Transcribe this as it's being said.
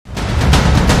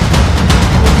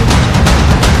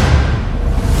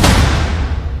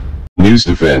News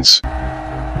Defense.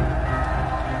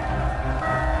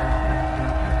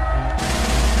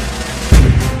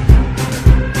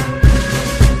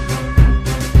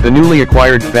 The newly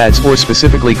acquired PAFGBADS, or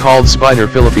specifically called SPYDER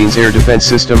Philippines Air Defense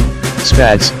System,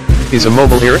 SPADS, is a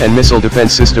mobile air and missile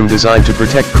defense system designed to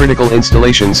protect critical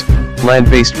installations,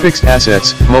 land-based fixed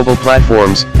assets, mobile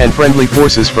platforms, and friendly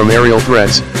forces from aerial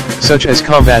threats, such as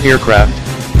combat aircraft,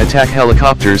 attack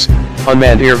helicopters,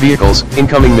 unmanned air vehicles,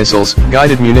 incoming missiles,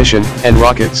 guided munition, and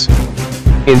rockets.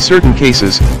 In certain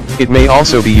cases, it may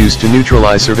also be used to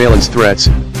neutralize surveillance threats,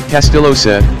 Castillo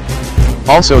said.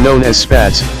 Also known as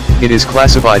SPADS, it is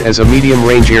classified as a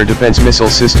medium-range air defense missile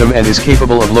system and is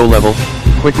capable of low-level,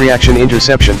 quick-reaction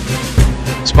interception.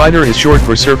 SPYDER is short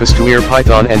for Surface-to-Air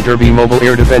Python and Derby mobile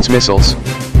air defense missiles.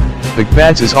 The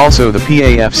PAFGBADS is also the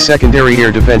PAF's secondary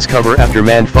air defense cover after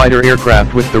manned fighter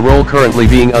aircraft, with the role currently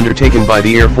being undertaken by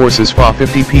the Air Force's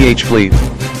FA-50PH fleet.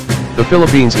 The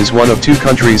Philippines is one of 2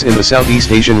 countries in the Southeast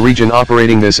Asian region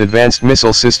operating this advanced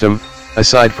missile system,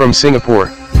 aside from Singapore.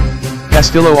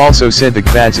 Castillo also said the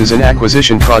PAFGBADS is an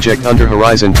acquisition project under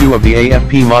Horizon 2 of the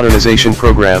AFP modernization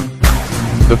program.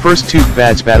 The first 2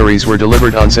 PAFGBADS batteries were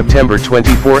delivered on September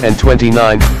 24 and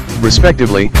 29,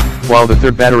 respectively, while the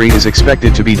third battery is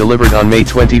expected to be delivered on May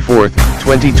 24,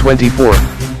 2024.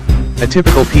 A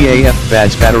typical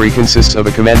PAF-GBADS battery consists of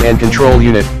a command and control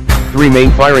unit, 3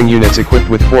 main firing units equipped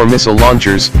with 4 missile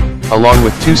launchers, along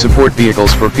with 2 support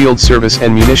vehicles for field service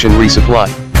and munition resupply.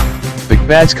 The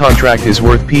PAFGBADS contract is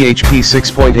worth PHP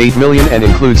 6.8 million and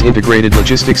includes integrated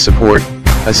logistics support,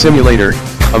 a simulator,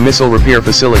 a missile repair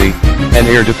facility, and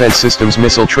air defense systems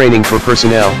missile training for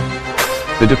personnel.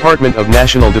 The Department of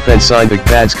National Defense signed the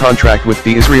PAFGBADS contract with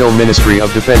the Israel Ministry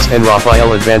of Defense and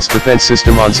Rafael Advanced Defense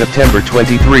System on September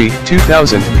 23,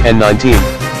 2019.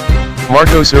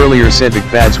 Marcos earlier said the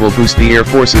PAFGBADS will boost the Air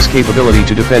Force's capability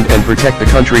to defend and protect the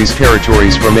country's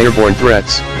territories from airborne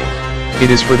threats. It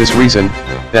is for this reason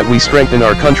that we strengthen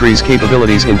our country's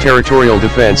capabilities in territorial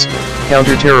defense,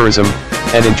 counterterrorism,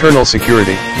 and internal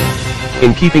security.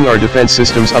 In keeping our defense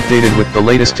systems updated with the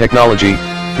latest technology,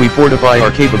 we fortify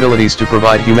our capabilities to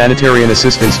provide humanitarian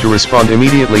assistance to respond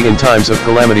immediately in times of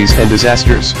calamities and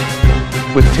disasters.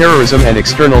 With terrorism and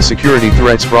external security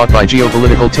threats brought by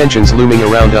geopolitical tensions looming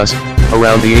around us,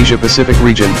 around the Asia-Pacific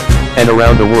region, and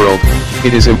around the world,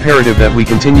 it is imperative that we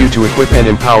continue to equip and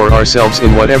empower ourselves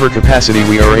in whatever capacity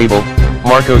we are able,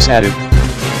 Marcos added.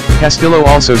 Castillo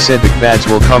also said the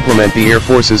PAFGBADS will complement the Air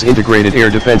Force's Integrated Air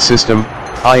Defense System,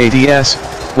 IADS,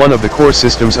 one of the core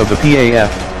systems of the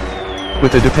PAF.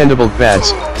 With a dependable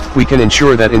PAFGBADS, we can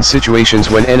ensure that in situations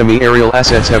when enemy aerial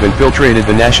assets have infiltrated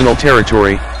the national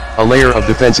territory, a layer of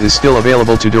defense is still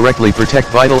available to directly protect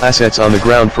vital assets on the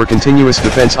ground for continuous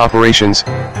defense operations,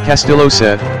 Castillo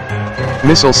said.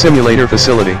 Missile Simulator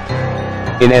Facility.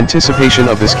 In anticipation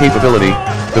of this capability,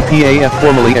 the PAF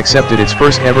formally accepted its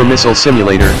first ever missile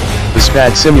simulator, the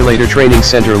SPADS Simulator Training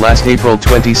Center, last April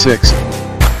 26.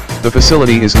 The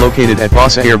facility is located at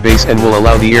Basa Air Base and will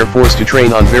allow the Air Force to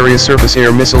train on various surface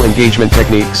air missile engagement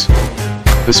techniques.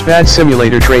 The SPADS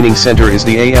Simulator Training Center is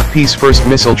the AFP's first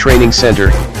missile training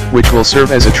center, which will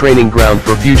serve as a training ground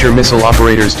for future missile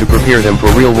operators to prepare them for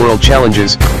real-world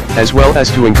challenges, as well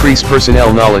as to increase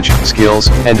personnel knowledge, skills,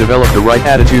 and develop the right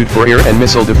attitude for air and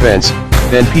missile defense,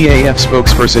 then PAF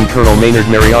spokesperson Colonel Maynard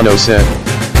Mariano said.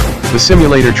 The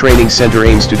Simulator Training Center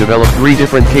aims to develop 3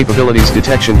 different capabilities: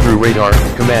 detection through radar,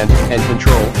 command and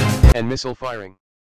control, and missile firing.